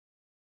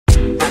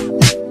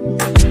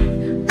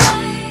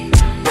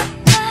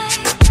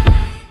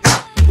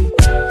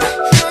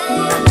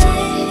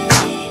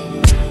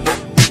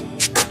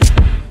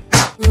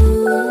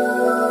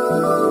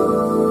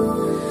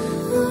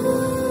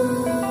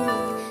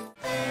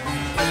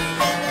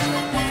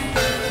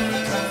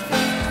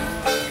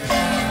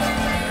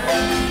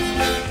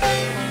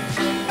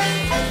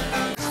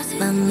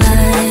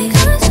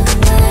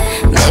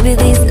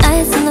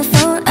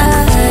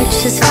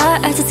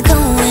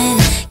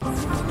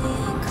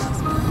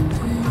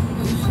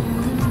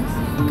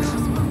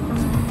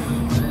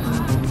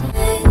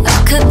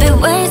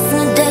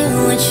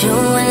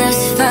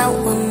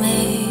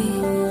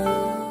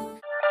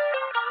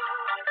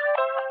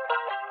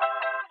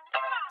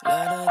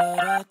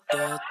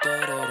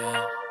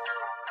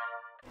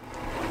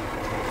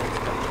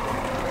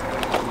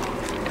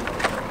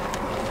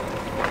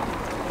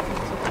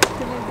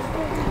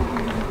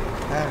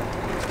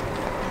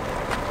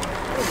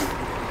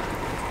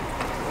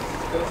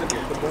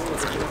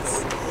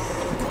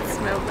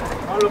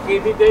Malo que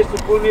dite tu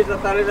punis da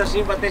tales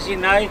assim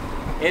batesinai.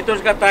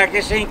 Entos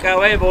gataques sem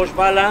kawai bos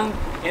balang.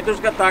 Entos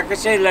gataques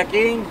sem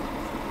laking.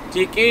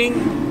 Chiking.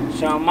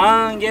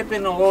 Shaman yete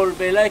no hol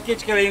bela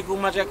kich kele ku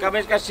mas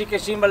kabes kasi ke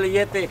simbal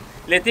yete.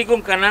 Leti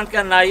kum kanant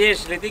ka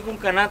nayes, leti kum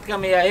kanant ka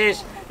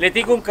meahes,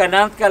 leti kum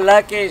kanant ka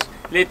lakes,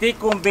 leti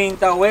kum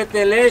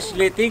bintaweteles,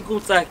 leti kum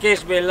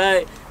takes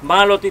bela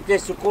malo tite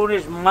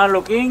sukunes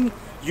malo king.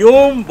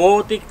 Yum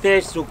botik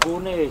te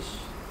sukunes.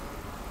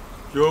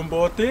 Yum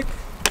botik?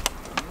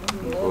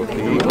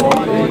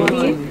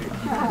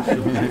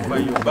 By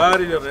your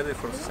body, you're ready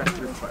for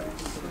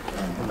sacrifice.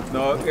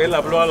 No, él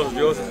habló a los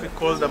dioses, he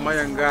called the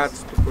Mayan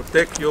gods to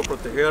protect you,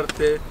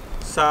 protegerte,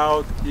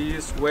 south,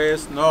 east,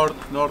 west, north,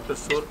 norte,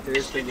 sur,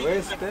 este y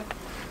oeste.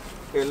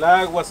 El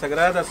agua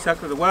sagrada,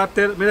 sacred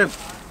water, miren,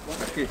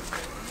 aquí.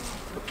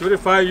 To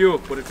purify you,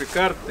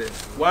 purificarte.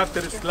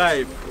 Water is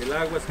life, el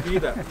agua es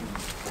vida.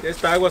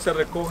 Esta agua se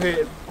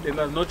recoge en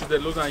las noches de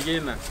luna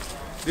llena.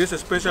 This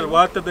special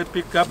water they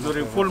pick up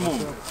during full moon.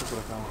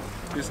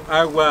 Es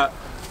agua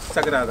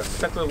sagrada,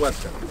 sacred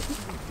water.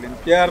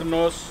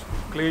 Limpiarnos,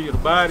 clean your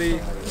body.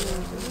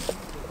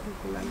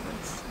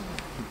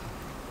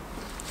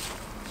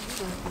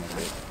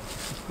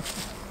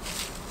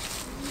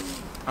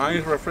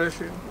 Eyes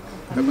refreshing.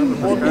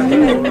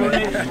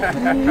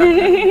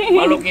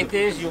 Malo que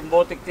te yum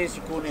botik te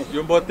sukunes.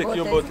 Yum botik.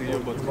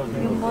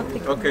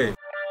 Okay.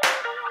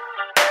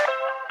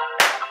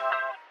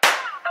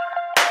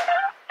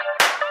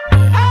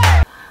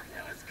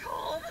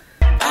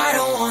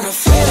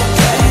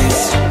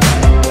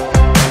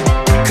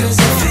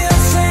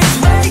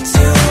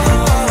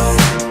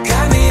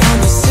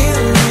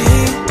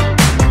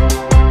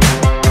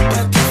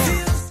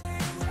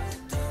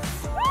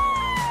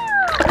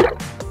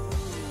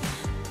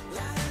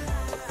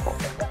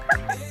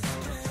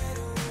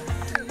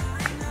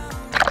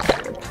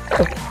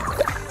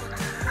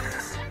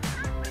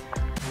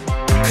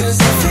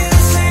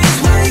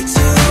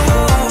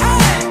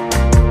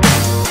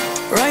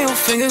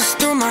 Fingers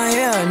through my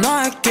hair, no,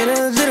 I get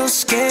a little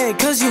scared,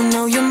 cause you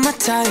know you're my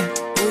type.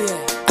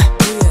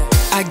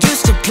 I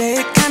used to play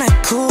it kinda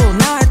cool,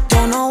 now I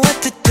don't know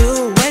what to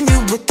do when you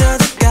with the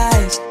other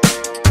guys.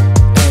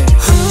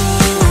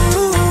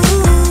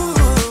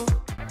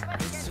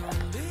 It's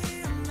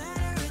only a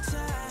matter of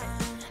time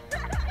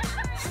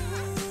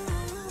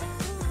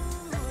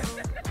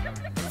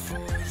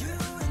before you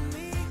and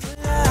me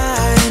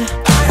collide.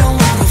 I don't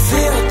wanna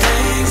feel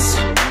things,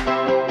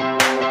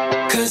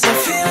 cause I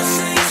feel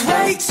things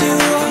way too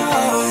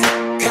hard.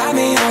 Got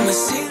me on the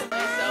seat.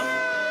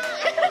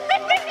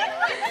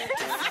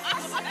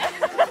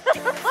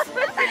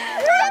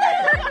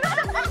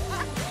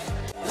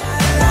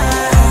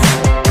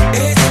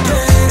 It's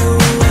better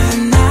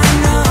when I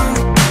know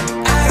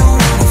I don't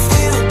wanna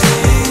feel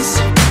things,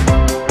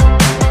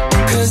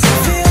 cause I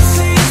feel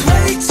things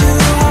way too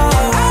hard.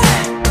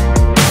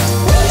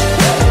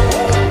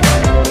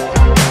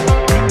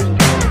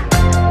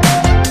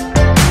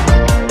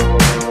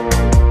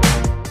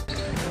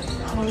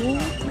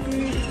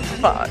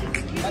 Fuck.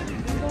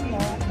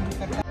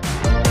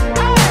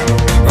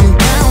 I'm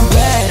down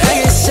bad, I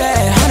get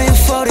sad,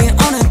 140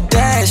 on a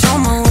dash. On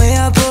my way,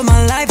 I put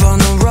my life on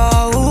the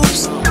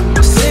ropes.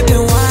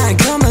 Sipping wine,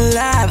 come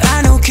alive.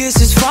 I know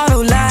kisses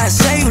follow lies.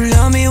 Say you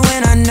love me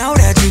when I know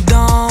that you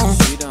don't.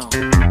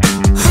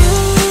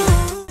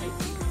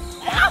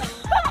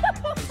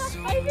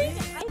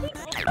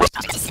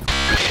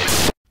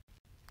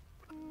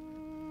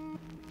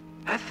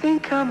 I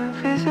think I'm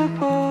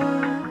invisible.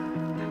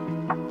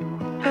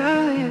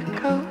 Barely a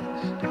ghost.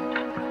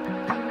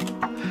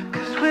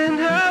 Cause when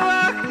I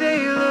walk, they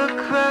look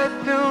right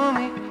through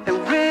me. And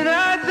when I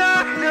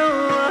talk, no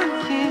one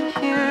can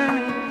hear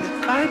me.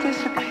 If I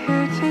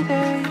disappear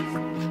today,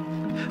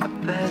 I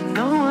bet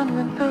no one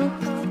would know.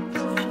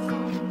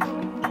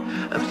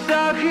 I'm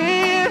sorry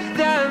if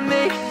that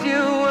makes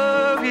you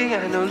worry. I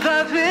know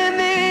loving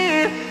me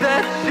is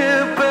such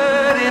a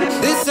burden.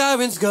 This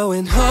siren's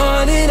going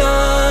on and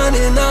on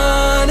and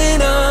on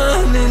and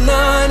on and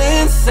on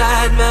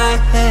inside my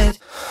head.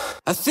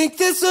 I think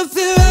there's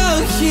something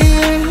wrong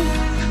here,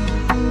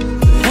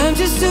 but I'm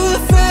just too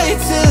afraid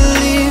to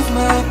leave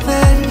my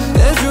bed.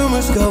 There's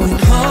rumors going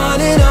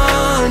on and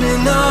on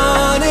and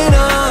on and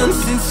on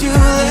since you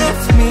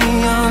left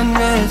me on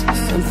red.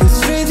 Something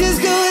strange is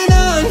going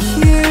on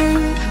here.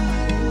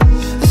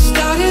 I'm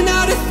starting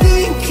now to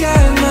think I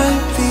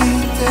might be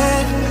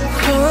dead.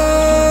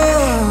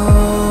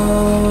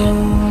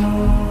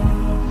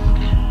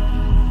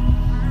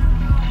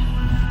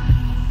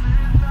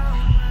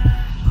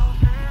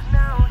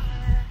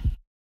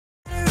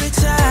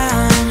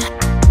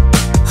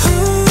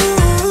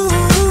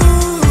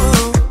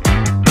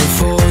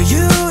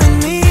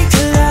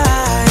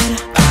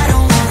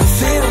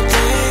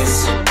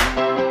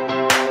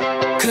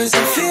 Cause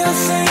I feel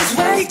things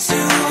way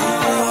too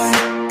hard.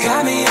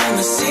 Got me on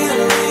the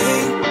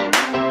ceiling,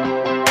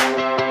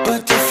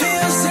 but the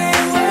feels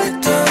ain't worth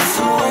the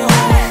fall.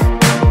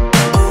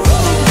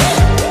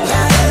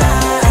 La la,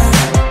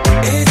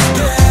 it's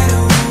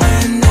better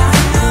when I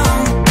know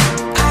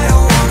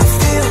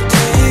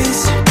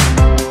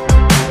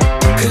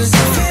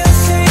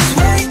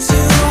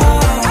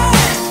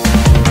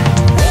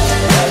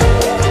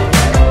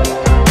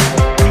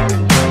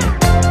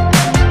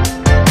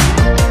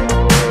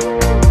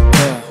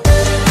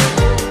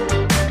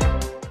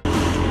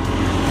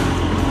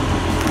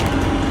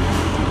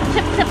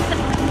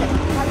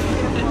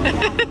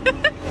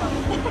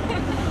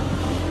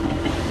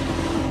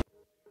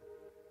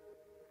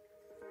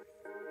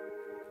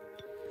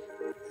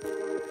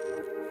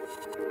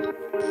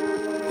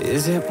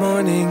Is it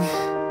morning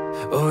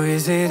or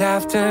is it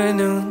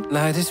afternoon?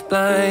 Light is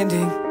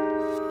blinding.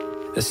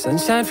 The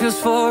sunshine feels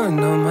foreign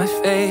on my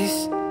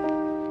face,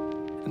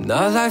 and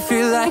all I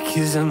feel like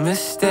is a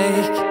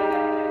mistake.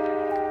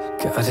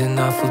 Got an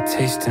awful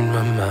taste in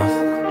my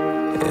mouth.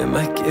 Am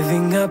I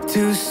giving up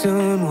too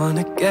soon?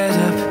 Wanna get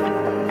up,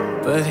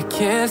 but I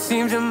can't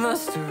seem to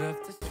muster up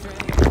the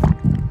strength.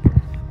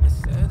 My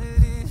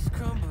sanity's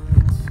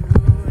crumbling to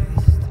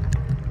waste,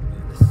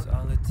 and a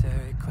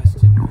solitary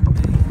question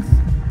remains.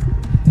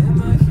 Am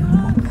I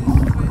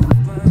honest with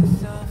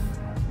myself?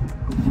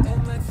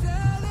 Am I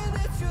telling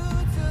the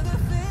truth to the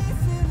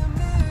face in the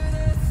mirror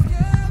that's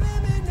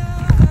scaring me now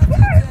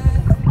after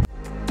death?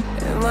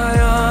 Am I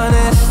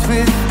honest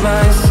with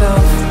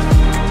myself?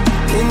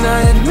 Can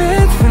I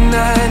admit when I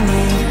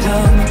need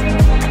help?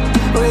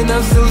 When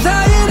I'm still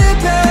lying in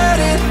bed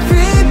at 3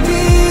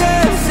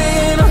 p.m.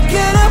 saying I'll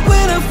get up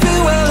when I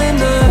feel well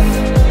enough.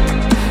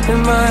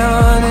 Am I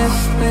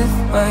honest with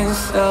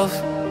myself?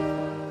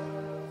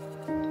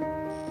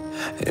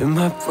 Am I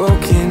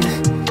broken?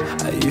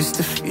 I used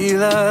to feel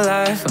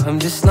alive, I'm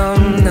just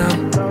numb now.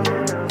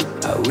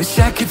 I wish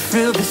I could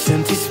fill this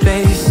empty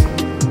space.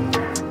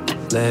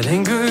 Let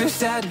anger and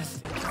sadness.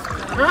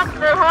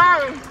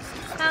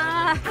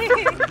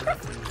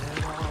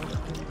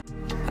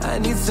 I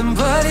need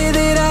somebody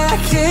that I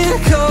can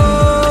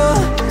call,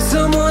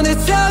 someone to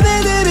tell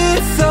me that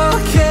it's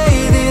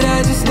okay, that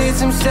I just need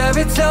some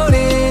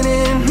serotonin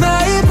in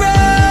my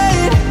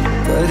brain.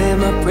 But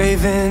am I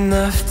brave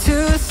enough to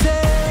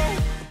say?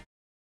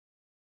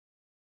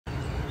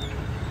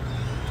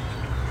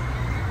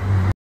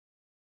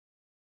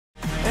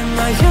 Am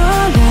I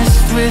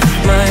honest with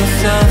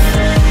myself?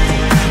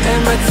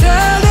 Am I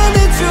telling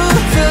the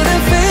truth to the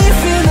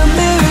face in the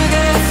mirror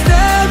that's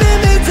stabbing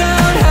me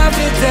down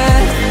after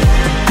death?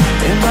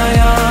 Am I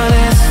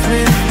honest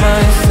with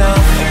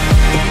myself?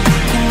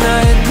 Can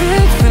I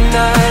admit when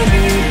I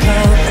need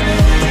help?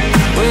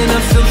 When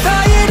I'm still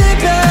lying in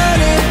bed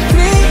at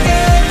 3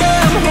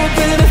 a.m.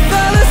 hoping I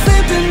fell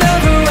asleep and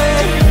never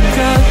wake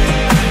up.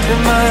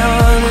 Am I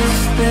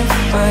honest with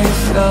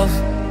myself?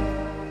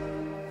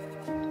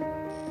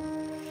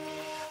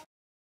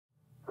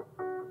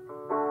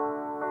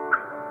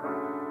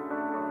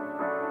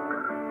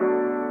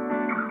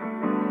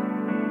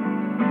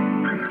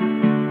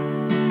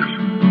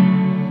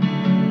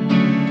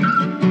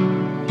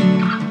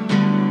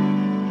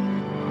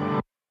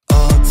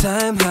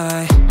 Time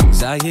high,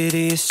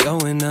 anxiety is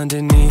showing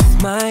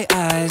underneath my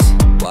eyes.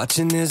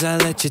 Watching as I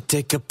let you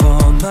take up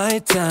all my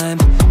time,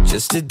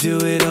 just to do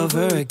it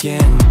over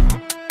again.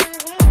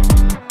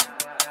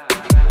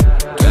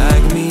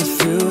 Drag me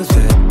through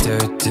the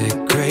dirt,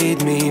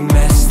 degrade me,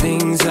 mess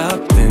things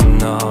up,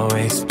 and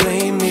always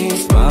blame me.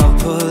 Smile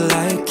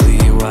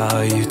politely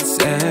while you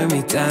tear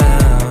me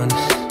down.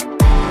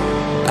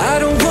 I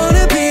don't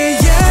wanna be a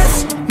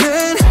yes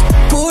man,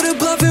 bored of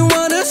bluffing,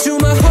 wanna show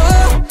my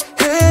whole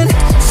hand.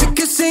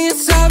 Saying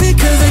sorry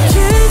cause I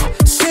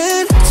can't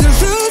stand to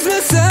lose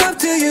myself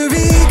to your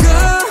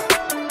ego,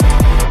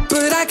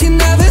 but I can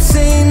never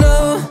say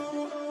no.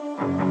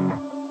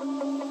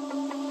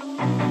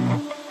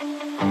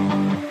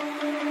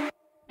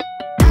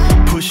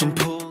 Push and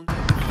pull.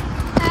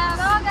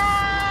 Hello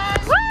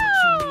guys! Woo!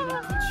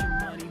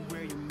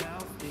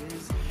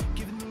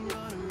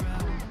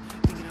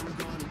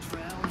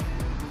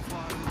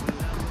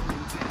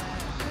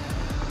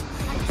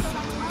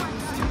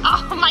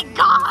 Oh my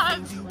god!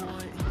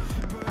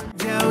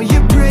 Down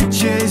your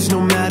bridges,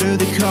 no matter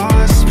the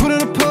cost. Put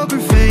on a poker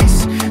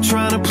face,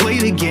 trying to play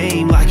the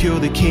game like you're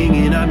the king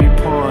and I'm your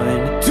pawn.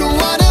 Don't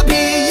wanna be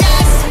a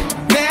yes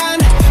man,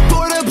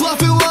 bored of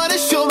bluffing, wanna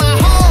show my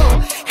whole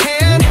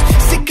hand.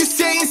 Sick of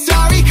saying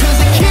sorry cause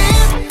I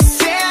can't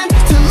stand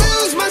to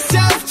lose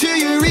myself to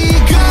your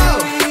ego.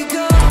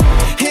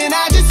 And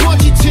I just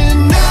want you to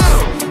know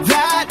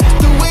that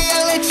the way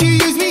I let you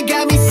use me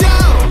got me so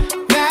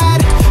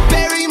mad.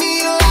 Bury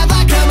me alive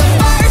like I'm a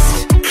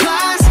first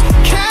class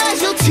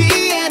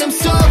casualty, and I'm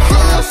so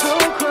close,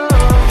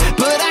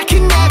 but I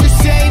can never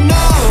say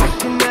no.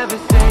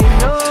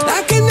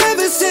 I can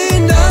never say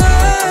no.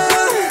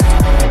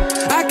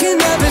 I can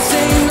never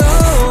say no.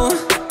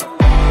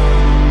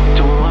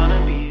 Don't wanna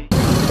be.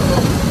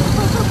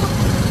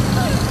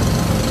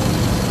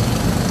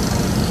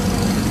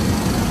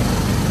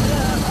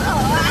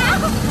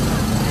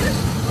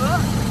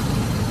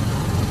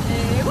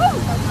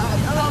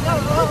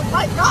 Oh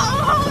my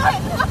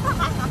god!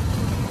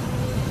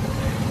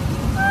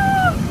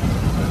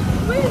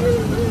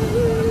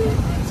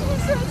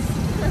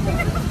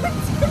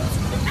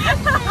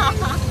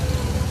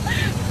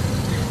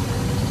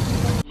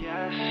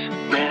 Yes,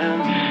 man,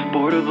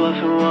 bored of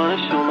bluffing, wanna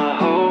show my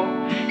whole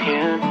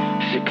hand.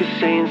 Sick of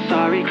saying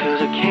sorry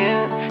cause I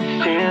can't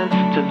stand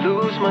to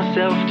lose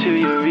myself to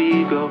your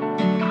ego.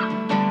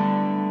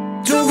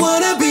 Don't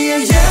wanna be a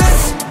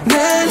yes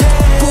man,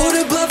 bored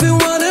of bluffing,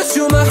 wanna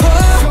show my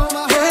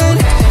whole hand.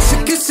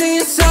 Sick of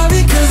saying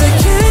sorry cause I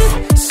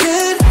can't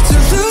stand to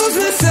lose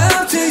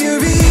myself to your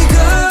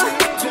ego.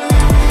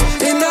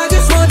 And I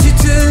just want you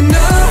to know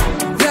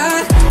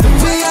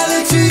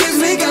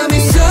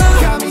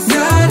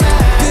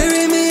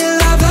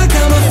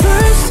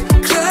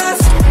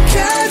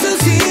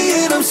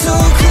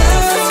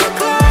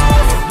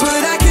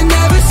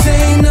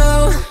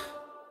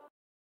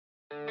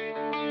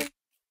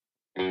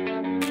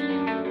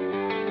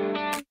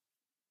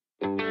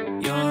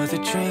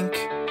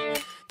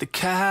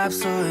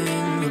capsule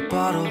in the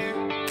bottle,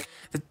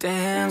 the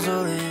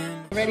damsel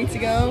in. Ready to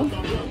go?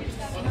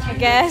 I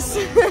guess.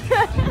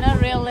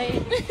 Not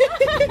really.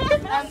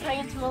 I'm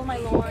praying to all my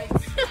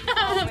lords.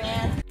 Oh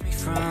man.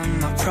 From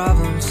my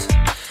problems,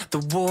 the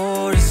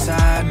war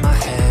inside my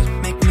head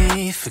make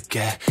me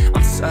forget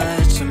I'm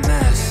such a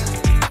mess.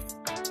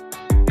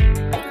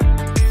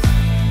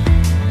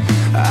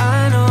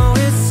 I know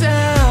it's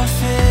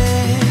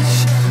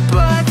selfish,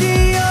 but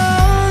the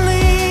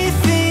only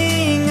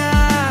thing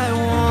I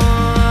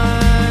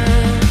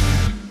want,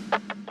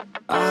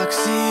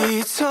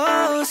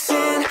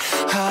 oxytocin,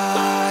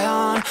 high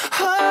on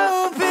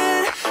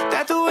hoping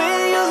that the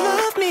way you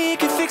love me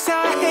can fix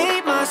how I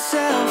hate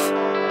myself.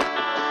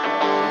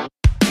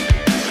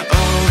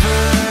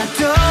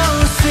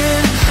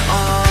 Overdosing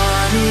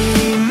on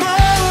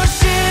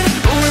emotion,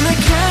 but when the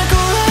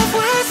chemical love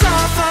wears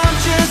off, I'm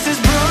just as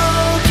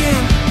broken.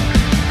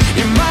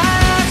 You're my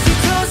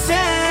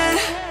oxytocin.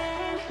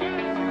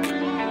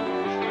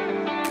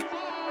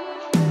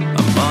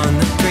 I'm on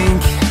the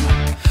brink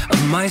of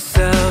my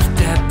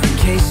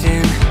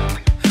self-deprecation.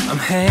 I'm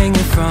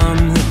hanging from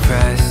the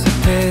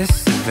precipice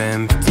of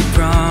empty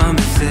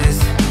promises.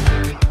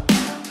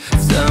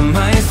 To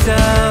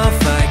myself,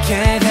 I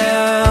can't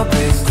help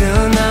it,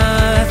 still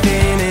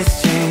nothing has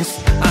changed.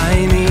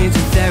 I need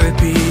your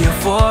therapy,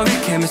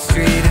 euphoric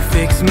chemistry to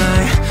fix my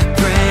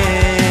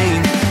brain.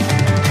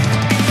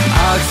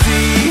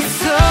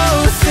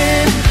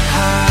 Oxytocin,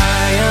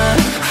 high on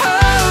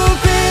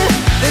hoping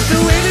that the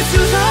way that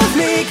you love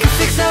me can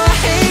fix how I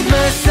hate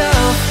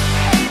myself.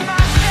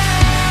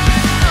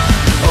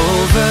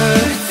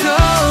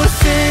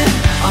 Overdosing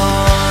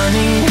on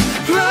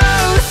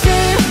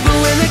emotion, but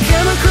when the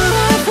chemical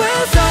love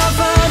wears off,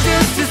 I'm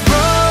just as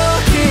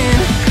broken.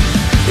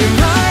 You're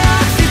my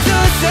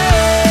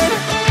oxytocin.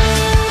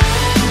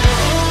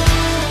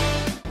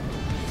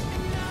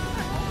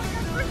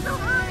 We're so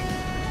high.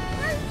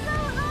 We're so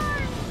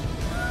high.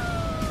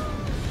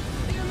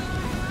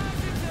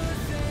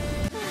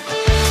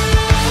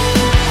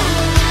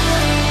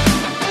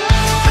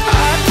 I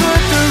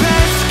put the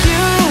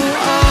rescue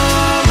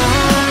all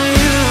on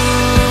you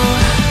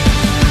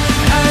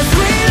as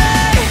we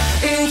lay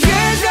in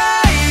your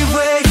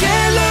driveway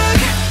and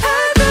look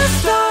at the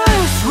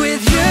stars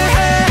with your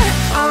head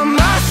on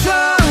my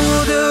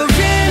shoulder,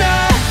 and I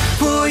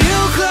pull you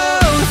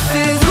close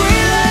as we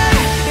lay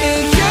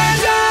in your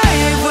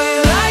driveway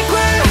like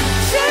we're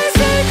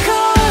chasing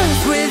cars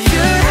with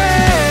your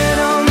head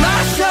on my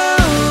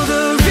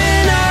shoulder,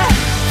 and I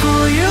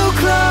pull you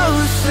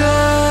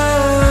closer.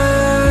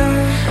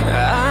 I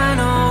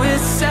know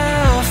it's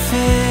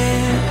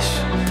selfish,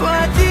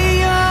 but the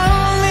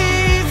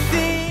only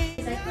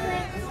thing.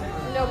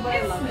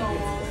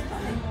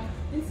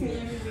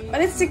 But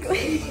it's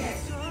tickling.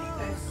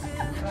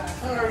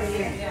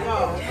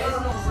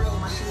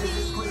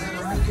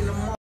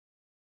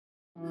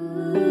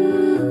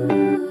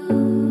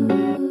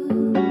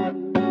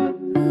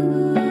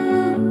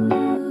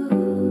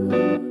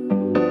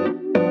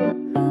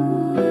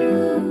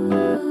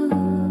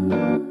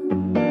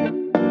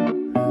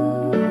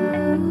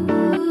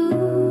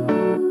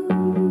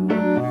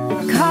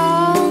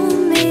 Call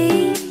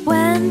me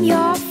when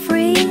you're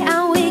free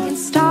and we can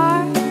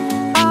start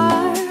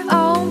our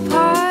own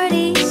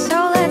party.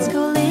 So let's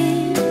go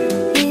live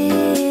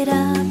it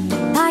up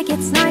like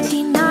it's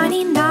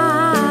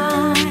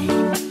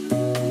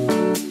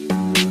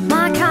 1999.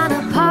 My kind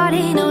of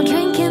party, no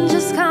drinking,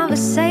 just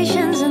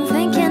conversations and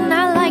thinking.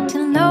 I like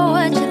to know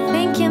what you're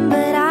thinking,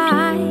 but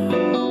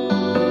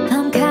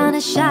I'm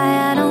kinda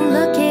shy, I don't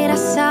look it. I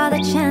saw the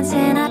chance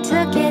and I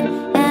took it,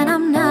 and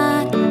I'm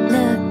not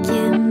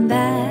looking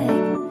back.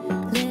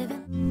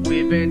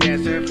 We've been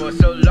dancing for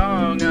so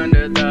long,